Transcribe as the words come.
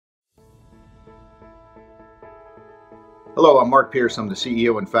Hello, I'm Mark Pierce. I'm the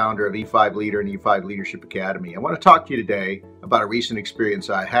CEO and founder of E5 Leader and E5 Leadership Academy. I want to talk to you today about a recent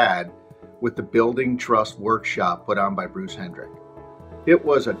experience I had with the Building Trust workshop put on by Bruce Hendrick. It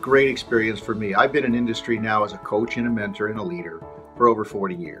was a great experience for me. I've been in industry now as a coach and a mentor and a leader for over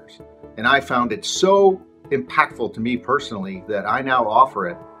 40 years. And I found it so impactful to me personally that I now offer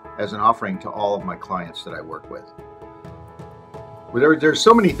it as an offering to all of my clients that I work with. There's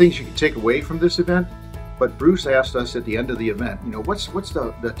so many things you can take away from this event. But Bruce asked us at the end of the event, what's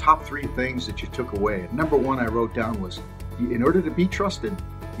the top 3 things that you took away? And number 1 I wrote down was, in order to be trusted,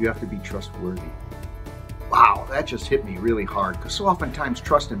 you have to be trustworthy. Wow, that just hit me really hard, because so oftentimes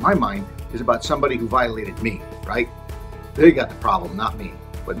trust in my mind is about somebody who violated me, right? They got the problem, not me.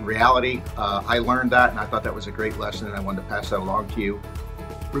 But in reality, I learned that, and I thought that was a great lesson, and I wanted to pass that along to you.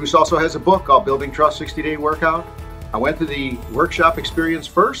 Bruce also has a book called Building Trust 60-Day Workout. I went to the workshop experience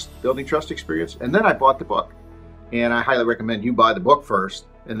first, Building Trust experience, and then I bought the book. And I highly recommend you buy the book first,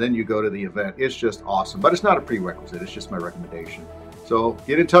 and then you go to the event. It's just awesome, but it's not a prerequisite. It's just my recommendation. So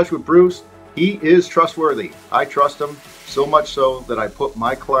get in touch with Bruce. He is trustworthy. I trust him so much so that I put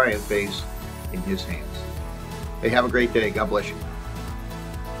my client base in his hands. Hey, have a great day. God bless you.